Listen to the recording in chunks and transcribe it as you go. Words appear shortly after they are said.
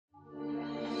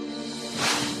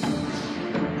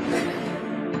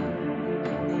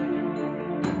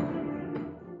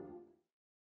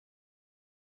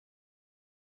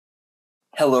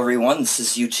Hello everyone, this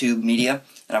is YouTube Media,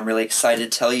 and I'm really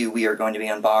excited to tell you we are going to be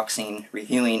unboxing,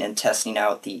 reviewing, and testing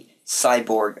out the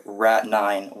Cyborg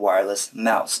R.A.T. wireless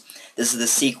mouse. This is the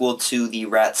sequel to the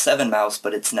R.A.T. mouse,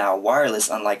 but it's now wireless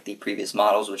unlike the previous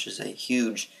models, which is a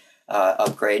huge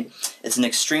upgrade. It's an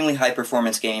extremely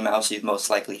high-performance gaming mouse. You've most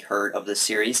likely heard of this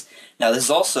series. Now this is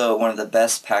also one of the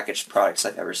best packaged products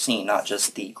I've ever seen, not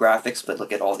just the graphics, but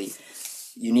look at all the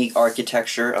unique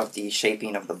architecture of the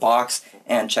shaping of the box.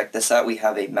 And check this out, we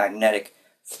have a magnetic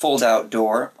fold-out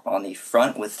door on the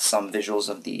front with some visuals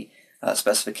of the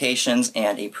specifications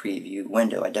and a preview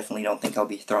window. I definitely don't think I'll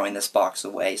be throwing this box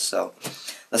away, so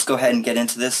let's go ahead and get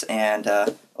into this and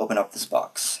open up this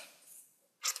box.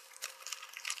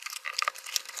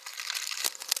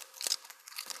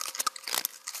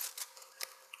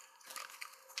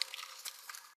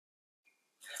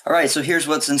 Alright, so here's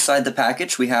what's inside the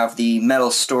package. We have the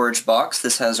metal storage box.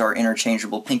 This has our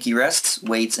interchangeable pinky rests,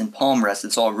 weights, and palm rests.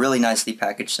 It's all really nicely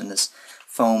packaged in this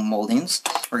foam moldings.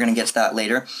 We're going to get to that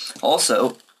later.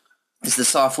 Also, is the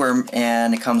software,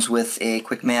 and it comes with a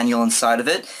quick manual inside of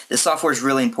it. This software is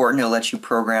really important. It'll let you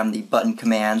program the button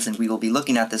commands, and we will be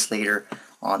looking at this later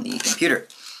on the computer.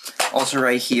 Also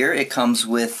right here, it comes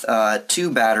with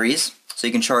 2 batteries. So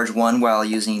you can charge one while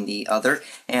using the other.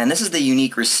 And this is the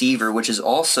unique receiver, which is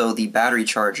also the battery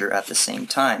charger at the same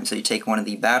time. So you take one of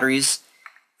the batteries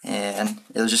and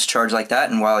it'll just charge like that,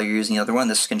 and while you're using the other one,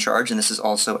 this can charge, and this is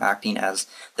also acting as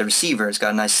the receiver. It's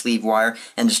got a nice sleeve wire,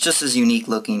 and it's just as unique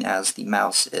looking as the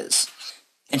mouse is.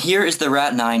 And here is the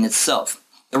R.A.T. itself.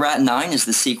 The R.A.T. is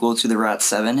the sequel to the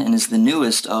R.A.T. and is the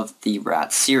newest of the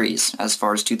R.A.T. series. As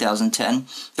far as 2010,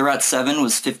 the R.A.T.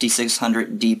 was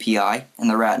 5600 DPI, and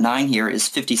the R.A.T. here is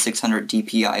 5600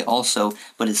 DPI also,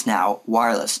 but it's now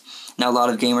wireless. Now a lot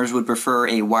of gamers would prefer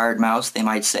a wired mouse, they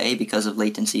might say, because of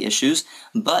latency issues,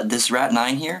 but this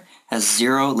R.A.T. here has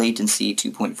 0 latency,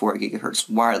 2.4 GHz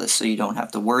wireless, so you don't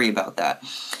have to worry about that.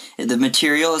 The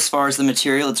material, as far as the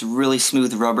material, it's really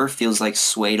smooth rubber, feels like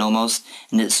suede almost,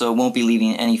 and so it won't be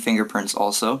leaving any fingerprints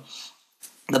also.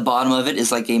 The bottom of it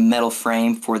is like a metal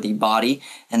frame for the body,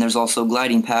 and there's also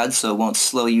gliding pads so it won't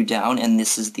slow you down, and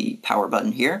this is the power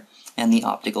button here, and the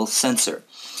optical sensor.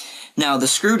 Now, the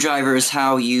screwdriver is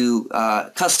how you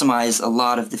customize a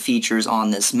lot of the features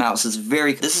on this mouse. This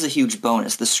is a huge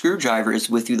bonus. The screwdriver is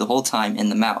with you the whole time in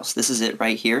the mouse. This is it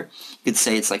right here. You could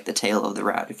say it's like the tail of the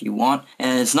rat if you want.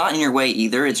 And it's not in your way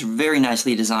either. It's very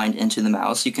nicely designed into the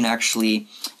mouse. You can actually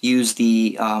use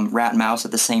the rat mouse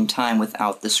at the same time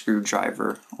without the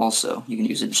screwdriver also. You can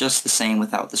use it just the same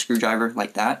without the screwdriver,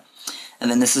 like that. And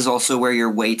then this is also where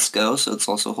your weights go, so it's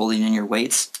also holding in your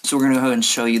weights. So we're going to go ahead and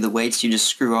show you the weights. You just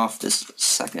screw off this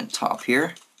second top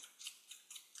here.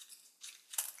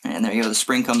 And there you go, the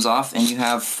spring comes off, and you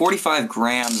have 45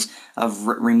 grams of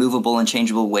removable and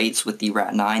changeable weights with the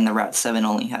R.A.T. The R.A.T.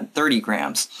 only had 30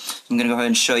 grams. So I'm going to go ahead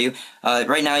and show you.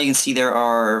 Right now you can see there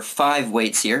are 5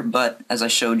 weights here, but as I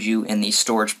showed you in the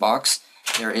storage box,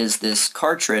 there is this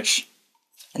cartridge,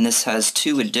 and this has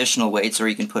 2 additional weights, or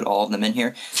you can put all of them in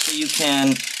here. So you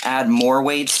can add more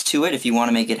weights to it if you want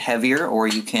to make it heavier, or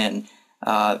you can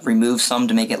remove some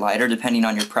to make it lighter, depending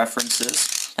on your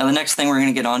preferences. Now the next thing we're going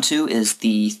to get onto is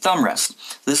the thumb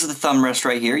rest. This is the thumb rest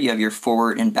right here. You have your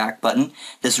forward and back button.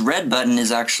 This red button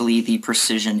is actually the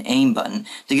precision aim button.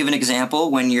 To give an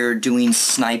example, when you're doing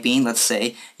sniping, let's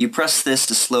say, you press this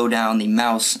to slow down the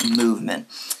mouse movement.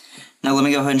 Now let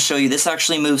me go ahead and show you. This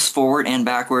actually moves forward and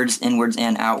backwards, inwards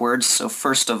and outwards. So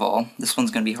first of all, this one's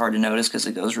going to be hard to notice because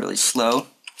it goes really slow.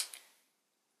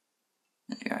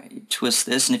 You twist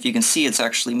this, and if you can see, it's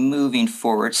actually moving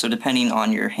forward, so depending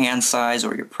on your hand size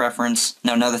or your preference.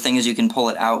 Now another thing is you can pull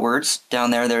it outwards.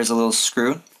 Down there, there's a little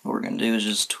screw. What we're going to do is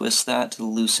just twist that to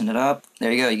loosen it up.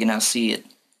 There you go, you can now see it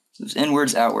moves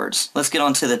inwards, outwards. Let's get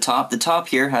on to the top. The top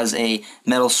here has a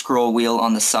metal scroll wheel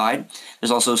on the side.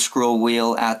 There's also a scroll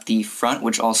wheel at the front,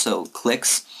 which also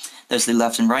clicks. There's the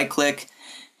left and right click.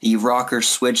 The rocker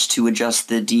switch to adjust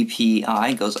the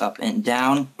DPI goes up and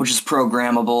down, which is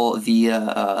programmable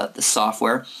via the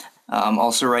software.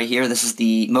 Also right here, this is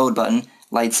the mode button.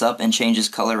 Lights up and changes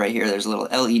color right here. There's a little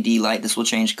LED light. This will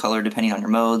change color depending on your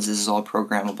modes. This is all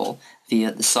programmable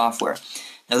via the software.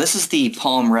 Now this is the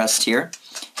palm rest here.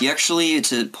 You actually,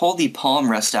 to pull the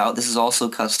palm rest out, this is also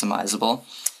customizable.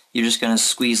 You're just going to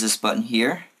squeeze this button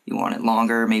here. You want it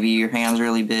longer, maybe your hand's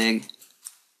really big.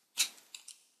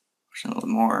 Push it a little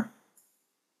more.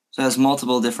 So it has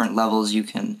multiple different levels you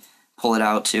can pull it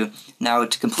out to. Now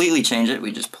to completely change it,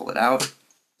 we just pull it out.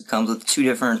 It comes with 2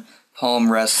 different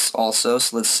palm rests also.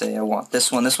 So let's say I want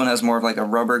this one. This one has more of like a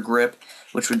rubber grip,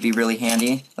 which would be really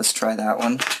handy. Let's try that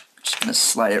one. Just going to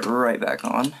slide it right back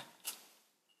on.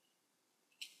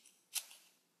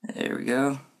 There we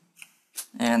go.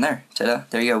 And there, ta-da,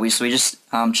 there you go. So we just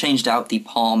changed out the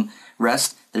palm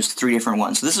rest. There's 3 different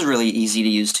ones. So this is really easy to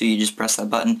use too. You just press that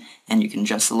button and you can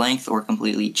adjust the length or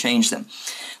completely change them.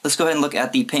 Let's go ahead and look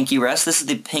at the pinky rest. This is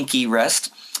the pinky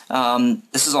rest.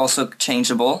 This is also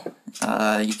changeable.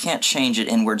 You can't change it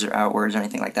inwards or outwards or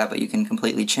anything like that, but you can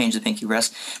completely change the pinky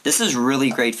rest. This is really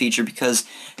great feature because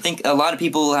I think a lot of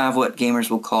people have what gamers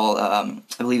will call, I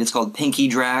believe it's called pinky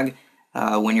drag.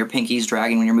 When your pinky's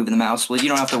dragging when you're moving the mouse. Well, you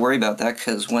don't have to worry about that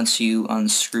because once you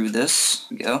unscrew this,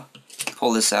 there we go,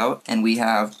 pull this out, and we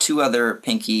have 2 other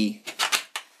pinky.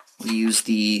 We use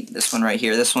this one right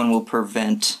here. This one will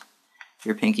prevent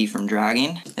your pinky from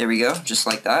dragging. There we go, just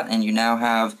like that, and you now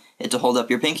have it to hold up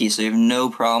your pinky, so you have no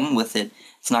problem with it.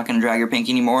 It's not going to drag your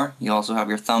pinky anymore. You also have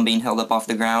your thumb being held up off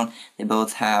the ground. They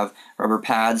both have rubber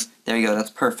pads. There you go, that's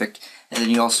perfect. And then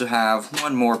you also have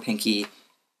one more pinky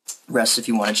rest if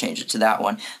you want to change it to that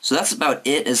one. So that's about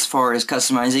it as far as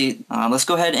customizing. Let's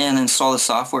go ahead and install the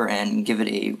software and give it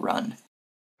a run.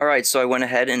 Alright, so I went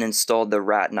ahead and installed the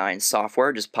R.A.T.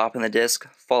 software. Just pop in the disk,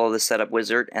 follow the setup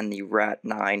wizard, and the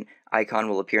R.A.T. icon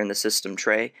will appear in the system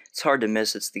tray. It's hard to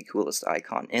miss, it's the coolest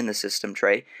icon in the system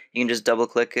tray. You can just double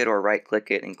click it or right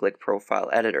click it and click Profile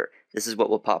Editor. This is what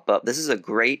will pop up. This is a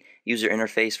great user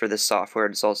interface for this software.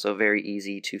 It's also very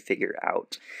easy to figure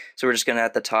out. So we're just going to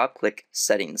at the top click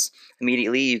Settings.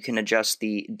 Immediately you can adjust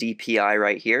the DPI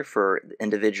right here for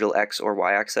individual X or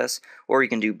Y axis, or you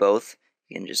can do both.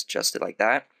 You can just adjust it like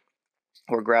that,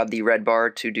 or grab the red bar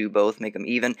to do both, make them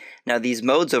even. Now these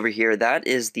modes over here, that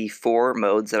is the 4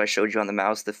 modes that I showed you on the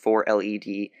mouse, the 4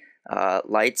 LED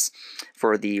lights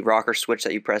for the rocker switch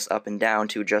that you press up and down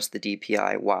to adjust the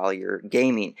DPI while you're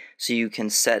gaming. So you can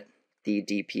set the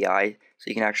DPI, so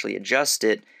you can actually adjust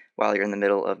it while you're in the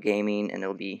middle of gaming, and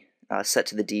it'll be set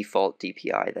to the default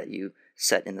DPI that you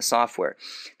set in the software.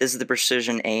 This is the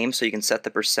precision aim, so you can set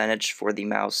the percentage for the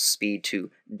mouse speed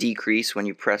to decrease when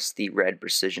you press the red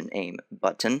precision aim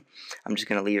button. I'm just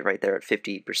going to leave it right there at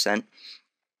 50%.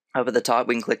 Up at the top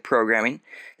we can click programming.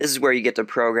 This is where you get to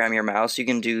program your mouse. You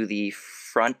can do the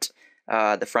front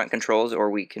controls, or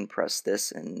we can press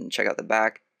this and check out the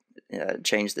back,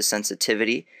 change the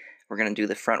sensitivity. We're going to do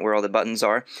the front where all the buttons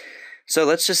are. So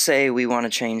let's just say we want to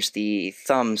change the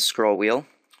thumb scroll wheel.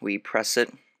 We press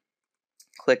it,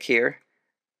 click here,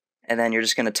 and then you're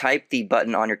just going to type the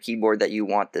button on your keyboard that you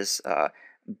want this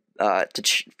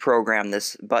to program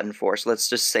this button for. So let's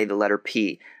just say the letter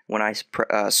P. When I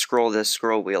scroll this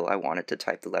scroll wheel, I want it to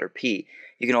type the letter P.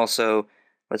 You can also,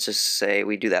 let's just say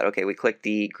we do that. Okay, we click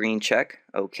the green check.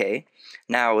 Okay.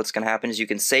 Now what's going to happen is you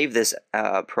can save this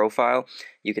profile,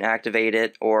 you can activate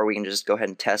it, or we can just go ahead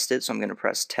and test it. So I'm going to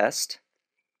press test.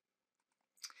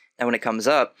 Now when it comes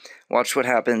up, watch what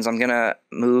happens. I'm going to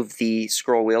move the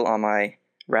scroll wheel on my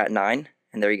R.A.T.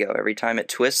 and there you go. Every time it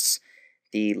twists,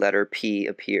 the letter P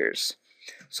appears.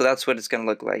 So that's what it's going to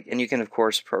look like. And you can, of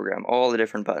course, program all the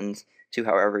different buttons to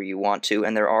however you want to.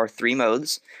 And there are 3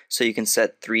 modes, so you can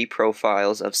set 3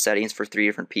 profiles of settings for 3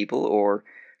 different people or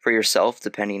for yourself,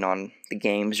 depending on the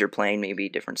games you're playing, maybe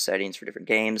different settings for different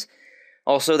games.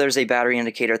 Also, there's a battery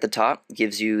indicator at the top. It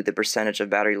gives you the percentage of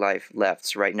battery life left.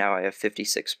 So right now I have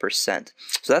 56%.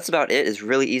 So that's about it. It's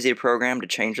really easy to program, to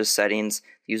change the settings.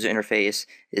 The user interface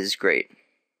is great.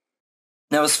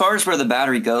 Now as far as where the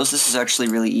battery goes, this is actually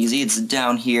really easy. It's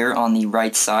down here on the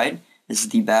right side. This is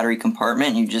the battery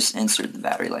compartment. You just insert the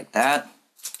battery like that.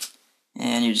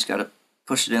 And you just got to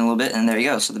push it in a little bit, and there you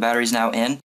go. So the battery's now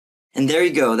in. And there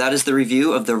you go, that is the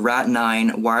review of the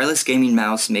R.A.T. wireless gaming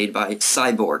mouse made by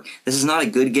Cyborg. This is not a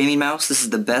good gaming mouse, this is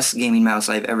the best gaming mouse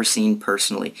I've ever seen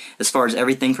personally. As far as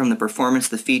everything from the performance,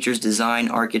 the features, design,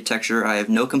 architecture, I have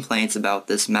no complaints about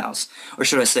this mouse. Or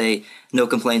should I say, no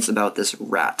complaints about this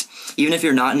R.A.T. Even if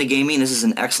you're not into gaming, this is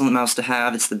an excellent mouse to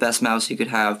have. It's the best mouse you could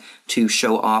have to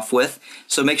show off with.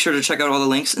 So make sure to check out all the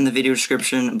links in the video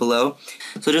description below.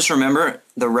 So just remember,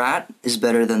 the R.A.T. is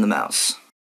better than the mouse.